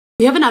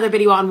We have another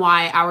video on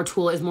why our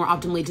tool is more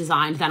optimally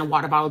designed than a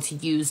water bottle to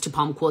use to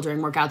palm cool during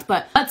workouts.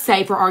 But let's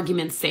say, for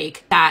argument's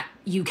sake, that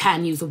you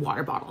can use a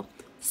water bottle.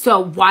 So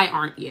why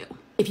aren't you?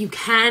 If you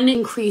can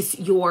increase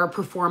your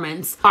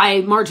performance by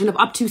a margin of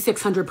up to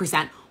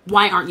 600%,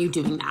 why aren't you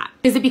doing that?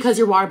 Is it because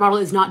your water bottle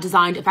is not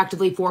designed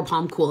effectively for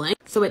palm cooling,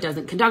 so it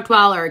doesn't conduct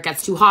well, or it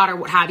gets too hot, or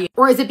what have you?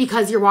 Or is it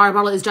because your water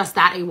bottle is just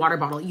that, a water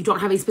bottle? You don't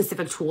have a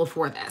specific tool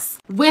for this.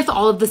 With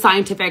all of the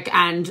scientific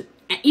and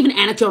even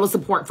anecdotal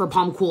support for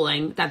palm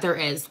cooling that there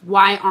is,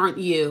 why aren't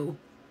you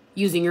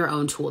using your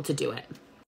own tool to do it?